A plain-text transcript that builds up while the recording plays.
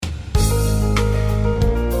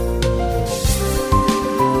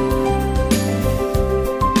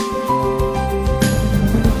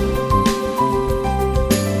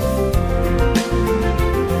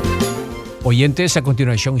Oyentes, a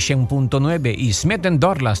continuación 100.9 y Smith and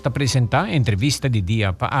Dorlas ta presenta entrevista di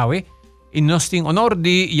dia pa awe. Inosting honor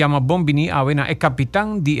di yama bombini awe na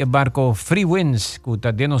kapitan di barco Free Winds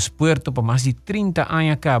kuta denos puerto pa mas di 30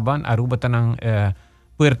 anya kaban aruba tanang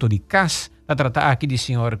puerto di Cas. Tatrata aki di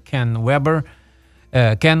Sr. Ken Weber.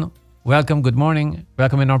 Ken, welcome, good morning.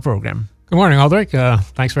 Welcome in our program. Good morning, Aldrich.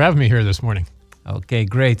 Thanks for having me here this morning. Okay,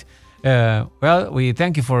 great. Well, we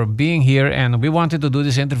thank you for being here, and we wanted to do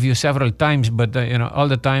this interview several times, but all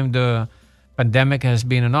the time the pandemic has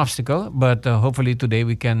been an obstacle. But hopefully today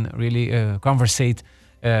we can really conversate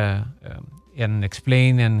and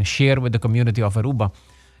explain and share with the community of Aruba.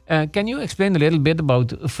 Can you explain a little bit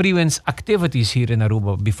about Free Winds activities here in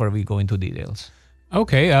Aruba before we go into details?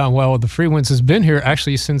 Okay. Well, the Free Winds has been here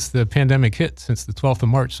actually since the pandemic hit, since the 12th of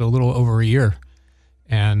March, so a little over a year.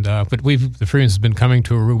 And but the Free Winds has been coming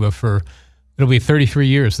to Aruba for, it'll be 33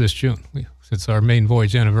 years this June. Since our main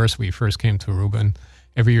voyage anniversary, we first came to Aruba, and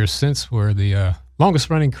every year since we're the longest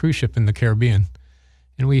running cruise ship in the Caribbean.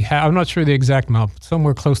 And we have, I'm not sure the exact amount, but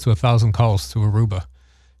somewhere close to 1,000 calls to Aruba,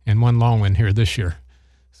 and one long one here this year.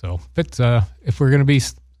 So, but if we're going to be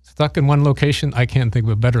stuck in one location, I can't think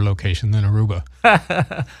of a better location than Aruba.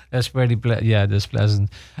 That's pretty that's pleasant.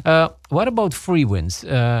 What about Free Winds?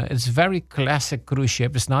 It's a very classic cruise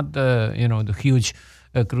ship. It's not the huge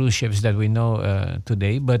cruise ships that we know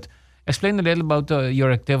today, but explain a little about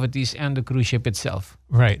your activities and the cruise ship itself.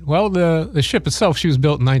 Right. Well, the ship itself, she was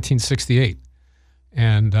built in 1968,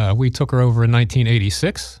 and we took her over in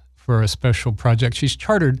 1986 for a special project. She's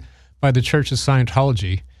chartered by the Church of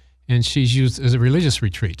Scientology, and she's used as a religious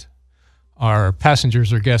retreat. Our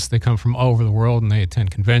passengers or guests, they come from all over the world, and they attend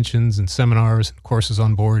conventions and seminars and courses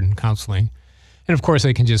on board and counseling. And, of course,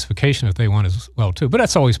 they can just vacation if they want as well, too. But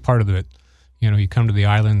that's always part of it. You come to the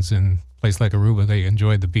islands, and a place like Aruba, they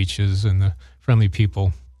enjoy the beaches and the friendly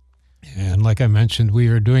people. And like I mentioned, we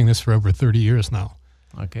are doing this for over 30 years now.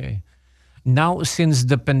 Okay. Now, since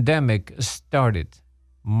the pandemic started,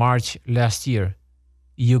 March last year,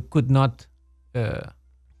 you could not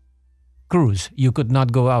cruise. You could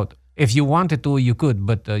not go out. If you wanted to, you could,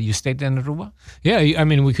 but you stayed in Aruba? Yeah, I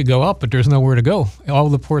mean, we could go out, but there's nowhere to go. All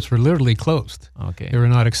the ports were literally closed. Okay. They were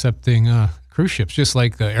not accepting cruise ships, just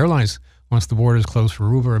like the airlines. Once the borders closed for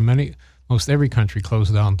Aruba, most every country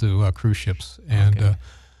closed down to cruise ships. And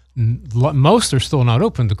most are still not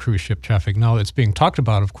open to cruise ship traffic. Now it's being talked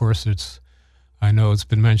about, of course. I know it's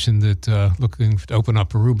been mentioned that looking to open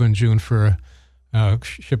up Aruba in June for a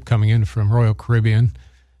ship coming in from Royal Caribbean.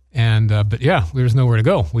 And but yeah, there's nowhere to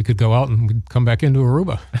go. We could go out and we'd come back into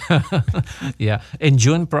Aruba. Yeah, in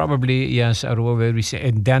June probably, yes, Aruba will receive,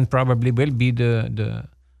 and then probably will be the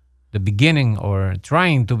beginning or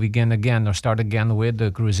trying to begin again or start again with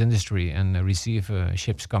the cruise industry and receive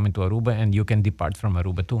ships coming to Aruba, and you can depart from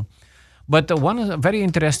Aruba too. But one very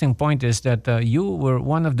interesting point is that you were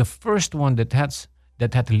one of the first one that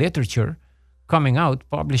had literature coming out,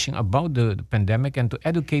 publishing about the pandemic and to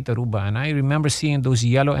educate Aruba. And I remember seeing those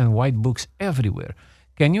yellow and white books everywhere.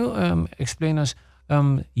 Can you explain us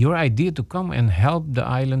your idea to come and help the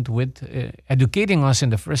island with educating us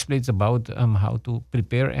in the first place about how to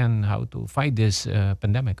prepare and how to fight this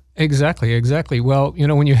pandemic? Exactly. Well,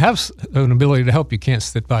 when you have an ability to help, you can't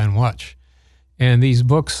sit by and watch. And these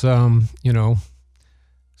books,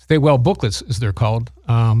 Stay Well booklets, as they're called,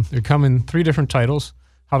 they come in 3 different titles.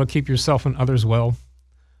 How to keep yourself and others well,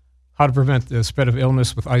 how to prevent the spread of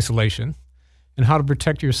illness with isolation, and how to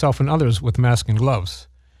protect yourself and others with masks and gloves.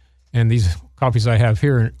 And these copies I have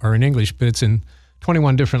here are in English, but it's in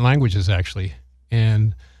 21 different languages, actually.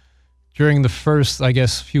 And during the first,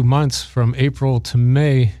 few months from April to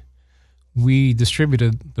May, we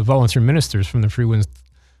distributed, the volunteer ministers from the Free Winds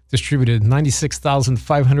distributed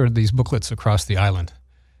 96,500 of these booklets across the island.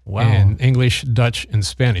 Wow. In English, Dutch, and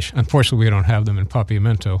Spanish. Unfortunately, we don't have them in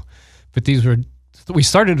Papiamento. But we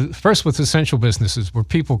started first with essential businesses where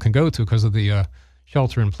people can go to because of the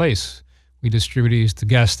shelter in place. We distribute these to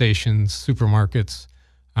gas stations, supermarkets,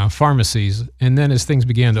 pharmacies. And then as things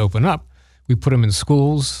began to open up, we put them in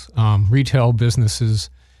schools, retail businesses.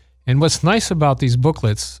 And what's nice about these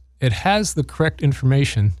booklets, it has the correct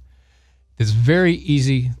information. It's very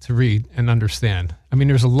easy to read and understand. I mean,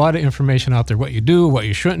 there's a lot of information out there, what you do, what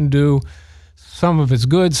you shouldn't do. Some of it's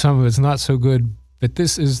good, some of it's not so good, but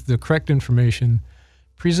this is the correct information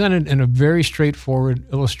presented in a very straightforward,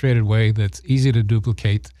 illustrated way that's easy to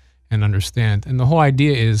duplicate and understand. And the whole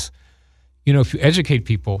idea is, if you educate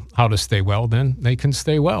people how to stay well, then they can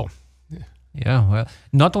stay well. Yeah, well,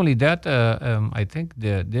 not only that, I think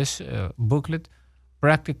this booklet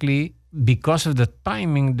practically, because of the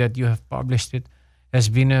timing that you have published it, has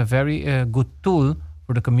been a very good tool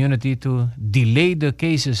for the community to delay the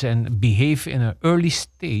cases and behave in an early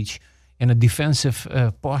stage in a defensive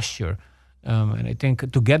posture. And I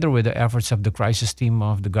think together with the efforts of the crisis team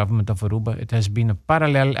of the government of Aruba, it has been a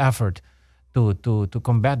parallel effort to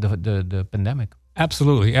combat the pandemic.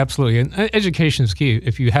 Absolutely, absolutely. And education is key.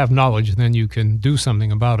 If you have knowledge, then you can do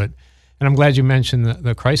something about it. And I'm glad you mentioned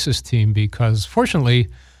the crisis team, because fortunately,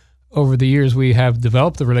 over the years, we have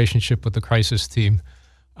developed a relationship with the crisis team.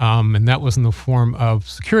 And that was in the form of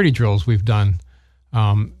security drills we've done.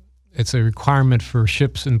 It's a requirement for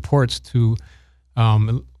ships and ports to,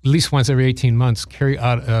 at least once every 18 months, carry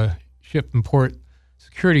out a ship and port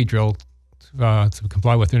security drill to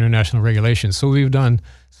comply with international regulations. So we've done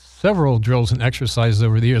several drills and exercises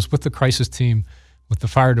over the years with the crisis team, with the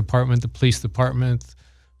fire department, the police department,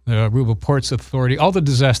 the Aruba Ports Authority, all the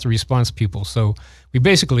disaster response people. So we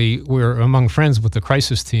basically were among friends with the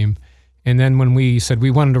crisis team. And then when we said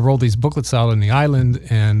we wanted to roll these booklets out on the island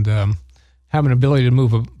and have an ability to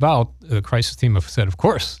move about, the crisis team have said, of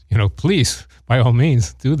course, please, by all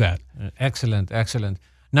means, do that. Excellent, excellent.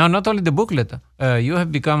 Now, not only the booklet, you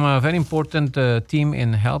have become a very important team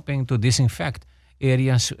in helping to disinfect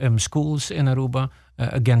areas, schools in Aruba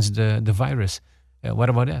against the virus. What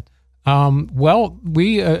about that? Well,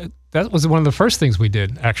 that was one of the first things we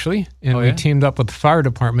did, actually. And we teamed up with the fire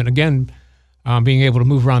department, again, being able to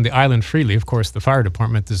move around the island freely. Of course, the fire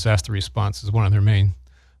department, disaster response is one of their main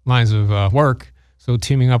lines of work. So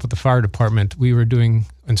teaming up with the fire department, we were doing,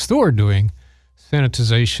 and still are doing,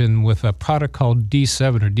 sanitization with a product called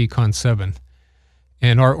D7 or Decon 7.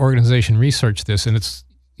 And our organization researched this, and it's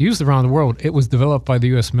used around the world. It was developed by the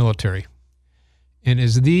U.S. military and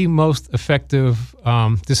is the most effective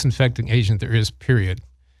disinfecting agent there is, period.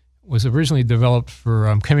 It was originally developed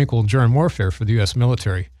for chemical germ warfare for the U.S.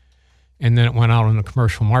 military, and then it went out on the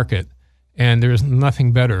commercial market. And there's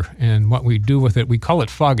nothing better. And what we do with it, we call it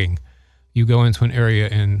fogging. You go into an area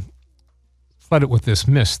and flood it with this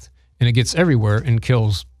mist, and it gets everywhere and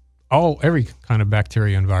kills every kind of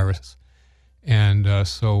bacteria and virus. And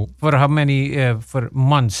so... For how many, for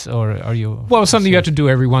months, or are you... Well, it's something you have to do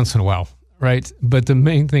every once in a while, right? But the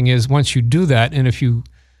main thing is, once you do that, and if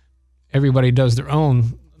everybody does their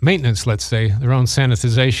own maintenance, let's say, their own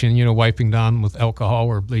sanitization, wiping down with alcohol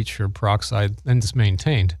or bleach or peroxide, then it's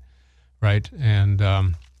maintained, right?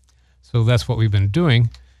 And so that's what we've been doing.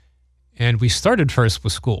 And we started first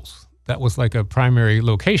with schools. That was like a primary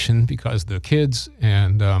location because the kids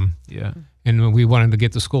and... And we wanted to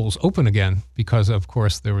get the schools open again because, of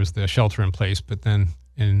course, there was the shelter in place. But then,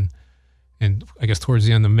 I guess towards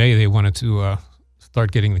the end of May, they wanted to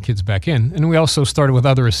start getting the kids back in. And we also started with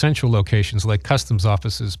other essential locations like customs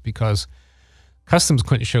offices, because customs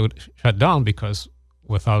couldn't shut down because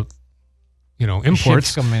without,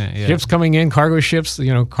 imports, ships coming in, cargo ships,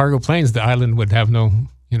 cargo planes, the island would have no,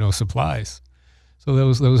 supplies. So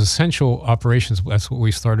those essential operations, that's what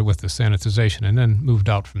we started with, the sanitization, and then moved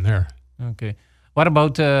out from there. Okay. What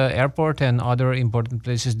about airport and other important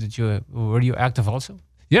places were you active also?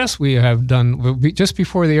 Yes, we have done. Just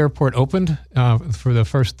before the airport opened, for the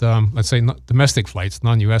first, let's say, domestic flights,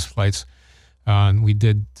 non-U.S. flights, we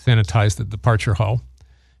did sanitize the departure hall.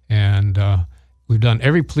 And we've done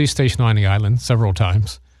every police station on the island several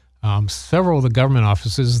times. Several of the government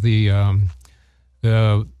offices, the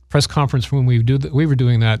press conference room, we were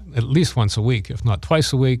doing that at least once a week, if not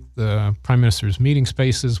twice a week. The Prime Minister's meeting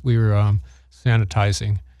spaces, we were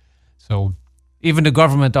sanitizing. So even the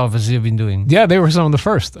government offices have been doing? Yeah, they were some of the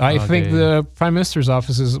first. I think the Prime Minister's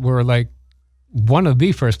offices were like one of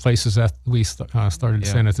the first places that we started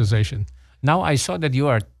sanitization. Now I saw that you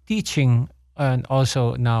are teaching, and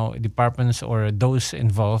also now departments or those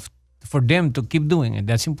involved, for them to keep doing it.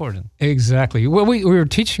 That's important. Exactly. Well, we were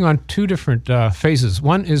teaching on two different phases.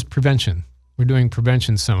 One is prevention. We're doing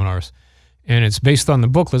prevention seminars. And it's based on the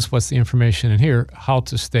booklets, what's the information in here, how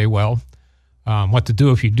to stay well, what to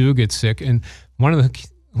do if you do get sick. And one of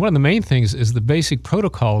the main things is the basic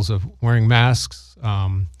protocols of wearing masks,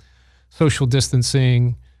 social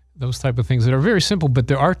distancing, those type of things that are very simple, but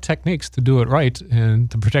there are techniques to do it right and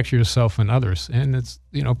to protect yourself and others. And it's,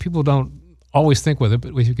 people don't always think with it,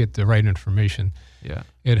 but if you get the right information,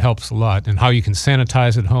 it helps a lot. And how you can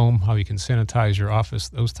sanitize at home, how you can sanitize your office,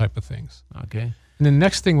 those type of things. Okay. And the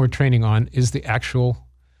next thing we're training on is the actual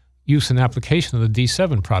use and application of the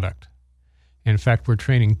D7 product. In fact, we're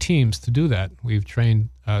training teams to do that. We've trained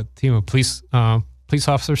a team of police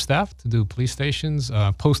officer staff to do police stations,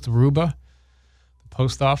 Post Aruba, the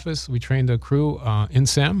post office. We trained a crew in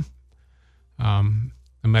SAM, a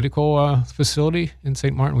medical facility in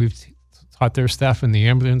St. Martin. We've taught their staff in the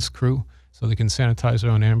ambulance crew so they can sanitize their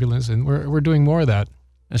own ambulance, and we're doing more of that.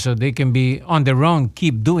 And so they can be on their own,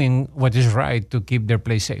 keep doing what is right to keep their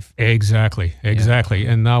place safe. Exactly.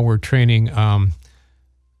 And now we're training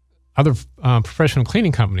other professional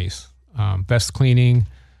cleaning companies, Best Cleaning.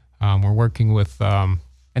 We're working with...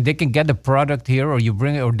 and they can get the product here, or you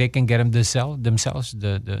bring it, or they can get them to sell themselves,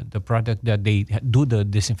 the product that they do the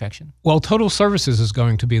disinfection? Well, Total Services is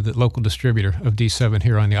going to be the local distributor of D7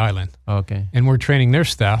 here on the island. Okay. And we're training their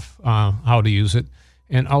staff how to use it.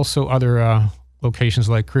 And also other locations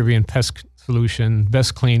like Caribbean Pest Solution,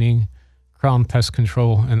 Best Cleaning, Crown Pest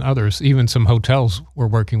Control, and others. Even some hotels we're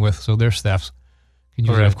working with, so their staffs can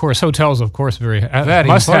use it. Of course, hotels, very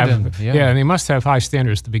must important. Have, and they must have high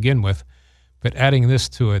standards to begin with. But adding this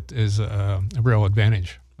to it is a real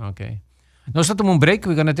advantage. Okay. Nós estamos break.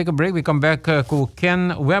 We're gonna take a break. We come back com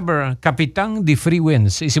Ken Weber, capitão de Free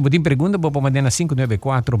Winds. E se você tem pergunta, pode mandar na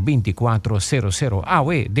 594-2400.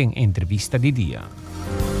 Ué, tem entrevista de dia.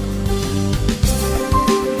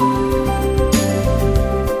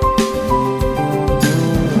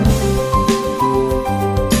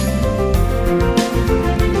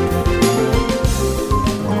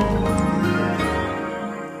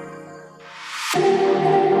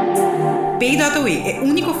 PayDataWay é a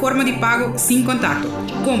única forma de pago sem contato.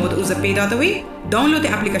 Como você usa PayDataWay? Download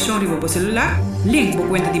a aplicação de seu celular, link para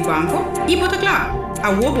conta de banco e bota claro. A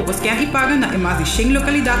Wobo você quer pagar na mais de 100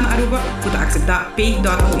 localidades na Aruba para aceitar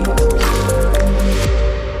PayDataWay.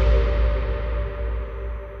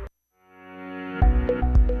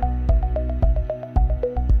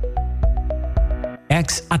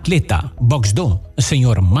 Ex-atleta box 2,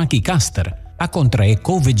 Sr. Maki Caster, a contrae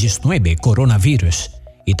COVID-19 coronavírus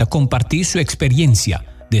e te compartir sua experiência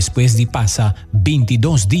depois de passar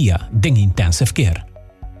 22 dias de intensive care.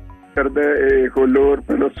 Perde color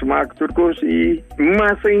pelo smaak turcos e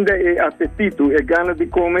mais ainda apetito, gana de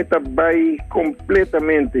comer também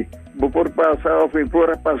completamente. Por passar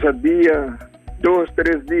dia,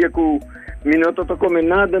 2-3 dias que me não estou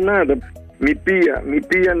comendo nada. Mi pia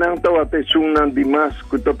não está atenção demais,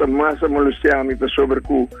 que toda massa molestiami para sobre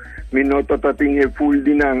que mi não está tinha full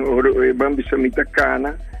de não, bambisa mi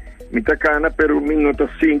tacana, pero mi não está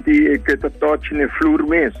senti que está touch ne flor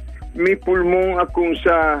mes. Mi pulmão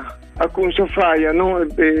akunsa falha, não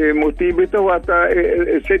motivo então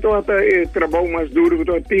se to trabalho mais duro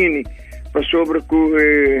que tini, para sobre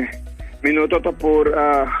que mi não está por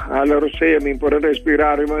a la roceia mi por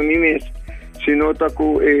respirar mi mes, se nota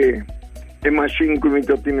que machine que me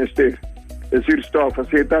tinester. Zuurstof,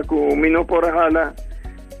 se tá com mi não por hala,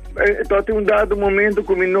 tem um dado momento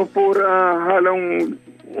que mi não por hala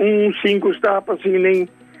 5 tapas assim nem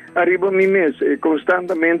arriba mi mês,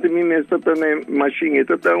 constantemente mi mês tá na machine,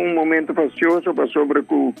 tá momento facioso para sobre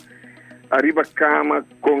que arriba cama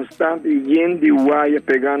constante e de waia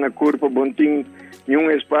pegar na corpo bontinho nenhum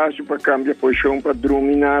espaço para cambiar posição para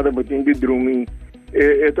dormir nada, botinho de dormir.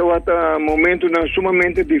 Então até momento não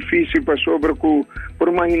sumamente difícil para sobre que por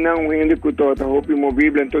imaginar gente que está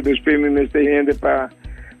imóvel, então depois me está gente para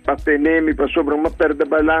temer para sobre uma perda de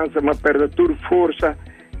balança, uma perda de força,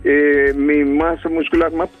 minha massa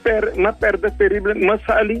muscular, uma perda terrível, mas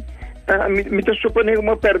ali me está supondo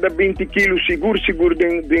uma perda de 20 quilos seguro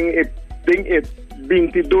tem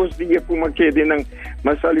 22 dias como que de não,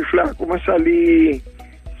 mas ali flaco, mas ali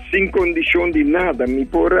sem condição de nada, me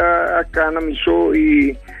por a cana me sou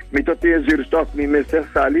e me tote Zuurstof, me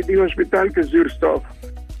sali de hospital que Zuurstof.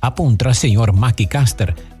 Aponta Sr. Maki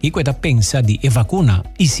Caster que queda pensa de vacuna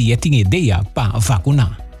e se tem ideia para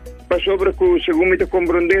vacunar. Para sobre que segundo me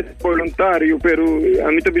compreender voluntário, pero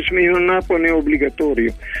a mim também me não é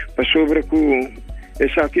obrigatório. Para sobre que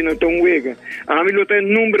essa aqui não tão wega. A mim é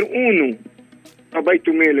número 1. Abai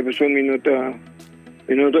tu mele, para sobre minuta.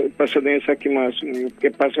 E não passa dessa aqui mais, que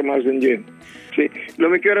passa mais em dia. Sim, lo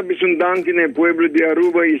me quero abisundar que no pueblo de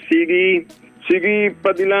Aruba e seguir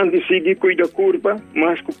para adiante, seguir cuida curva,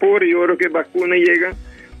 mas que por e hora que vacuna chega,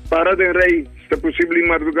 para de rei, se é possível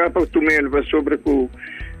madrugar para tu mel, para sobre que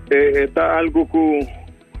está algo que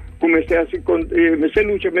comecei a se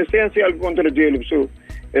algo contra ele, so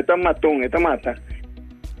está matão, está mata.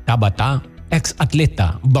 Tabata,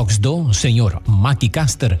 ex-atleta box 2, Sr. Maki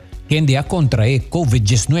Caster, quem a contrae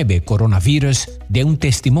COVID-19 coronavírus de um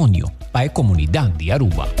testemunho para a comunidade de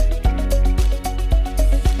Aruba.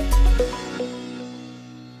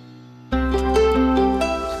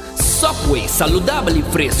 Só Subway, saudável e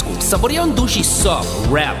fresco. Saboreia dushi soft,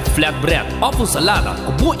 wrap, flatbread ou salada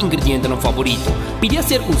com bom ingrediente no favorito. Podia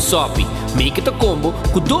ser com sopi, make it a combo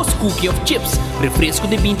com 2 cookies of chips, refresco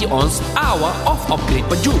de 20 ons, água ou upgrade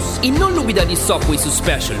para juice. E não olvidar de Subway seu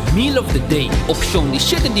special meal of the day, opção de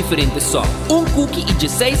 7 diferentes soft, cookie e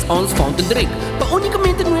 16 ons fountain drink, para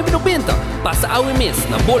unicamente $9.90. Passa ao mês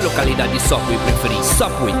na boa localidade de Subway preferida.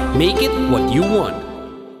 Subway, make it what you want.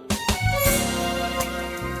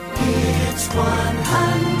 It's 100.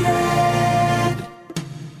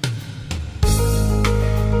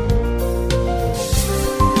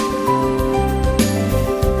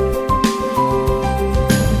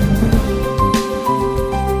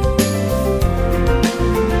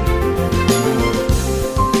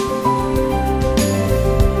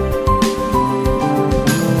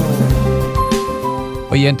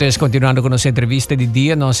 Oyentes, continuando con nuestra entrevista de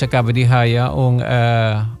día, nos acaba de haya un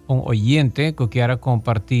oyente que quiera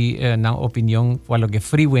compartir una opinión por lo que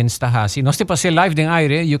Freewinds está haciendo. No se pase live en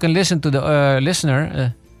aire. You can listen to the listener.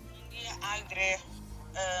 Ja, Andre,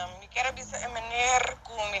 mi quero dizer a maneira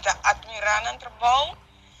como me está admirando o trabalho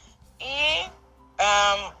e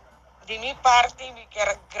de minha parte me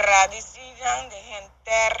quero agradecer de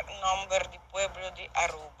gente número de pueblo de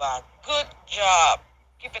Aruba. Good job.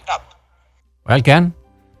 Keep it up. Well, Ken,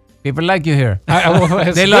 people like you here.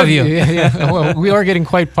 They love you. Yeah. Well, we are getting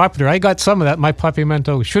quite popular. I got some of that. My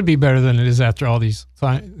Papiamento should be better than it is after all these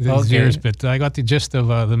years, but I got the gist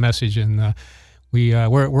of the message, and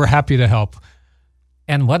we're happy to help.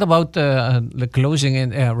 And what about the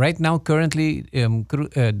closing? Right now, currently,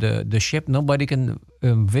 the ship, nobody can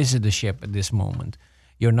visit the ship at this moment.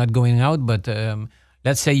 You're not going out, but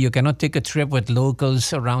let's say you cannot take a trip with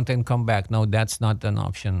locals around and come back. No, that's not an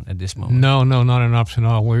option at this moment. No, not an option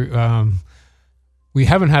at all. We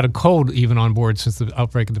haven't had a cold even on board since the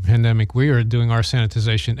outbreak of the pandemic. We are doing our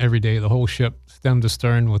sanitization every day, the whole ship, stem to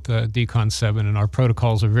stern, with Decon 7, and our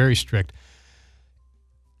protocols are very strict.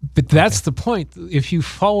 But that's the point. If you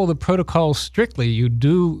follow the protocols strictly, you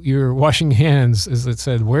do your washing hands, as it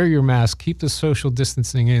said, wear your mask, keep the social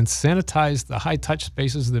distancing in, sanitize the high-touch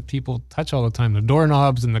spaces that people touch all the time, the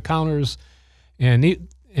doorknobs and the counters, and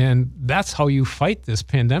that's how you fight this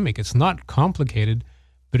pandemic. It's not complicated,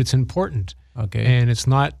 but it's important. Okay. And it's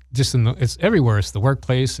not just it's everywhere. It's the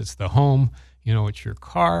workplace, it's the home, it's your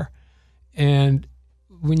car. And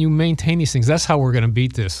when you maintain these things, that's how we're going to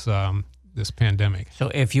beat this pandemic. So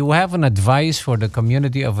if you have an advice for the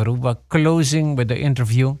community of Aruba, closing with the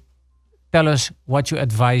interview, tell us what you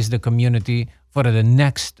advise the community for the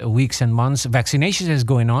next weeks and months. Vaccination is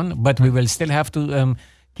going on, but we will still have to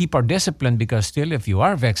keep our discipline, because still, if you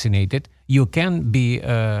are vaccinated, you can be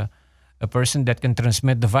a person that can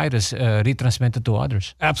transmit the virus, retransmit it to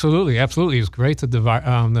others. Absolutely. It's great that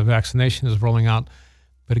the vaccination is rolling out,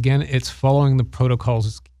 but again, it's following the protocols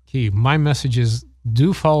is key. My message is,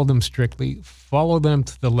 do follow them strictly, follow them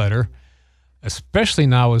to the letter, especially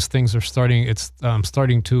now as things are starting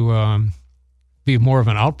to be more of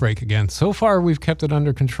an outbreak again. So far, we've kept it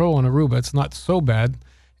under control in Aruba. It's not so bad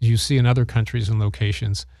as you see in other countries and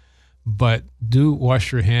locations, but do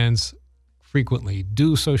wash your hands frequently,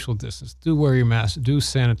 do social distance, do wear your mask, do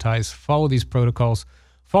sanitize, follow these protocols,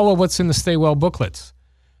 follow what's in the Stay Well booklets.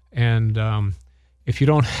 And if you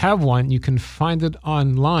don't have one, you can find it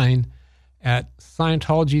online at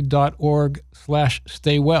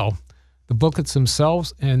Scientology.org/staywell. The booklets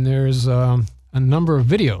themselves, and there's a number of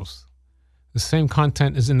videos. The same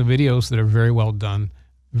content is in the videos that are very well done,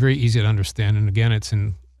 very easy to understand. And again, it's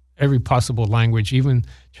in every possible language, even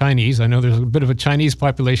Chinese. I know there's a bit of a Chinese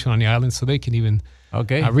population on the island, so they can even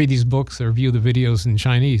read these books or view the videos in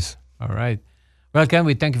Chinese. All right. Well, Ken,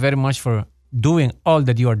 we thank you very much for doing all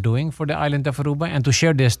that you are doing for the island of Aruba and to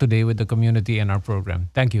share this today with the community and our program.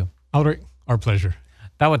 Thank you. Our pleasure.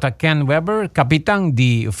 Tawat a Ken Weber, kapitang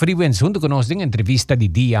di Freewinds, junto con nos din entrevista di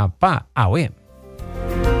dia pa awe.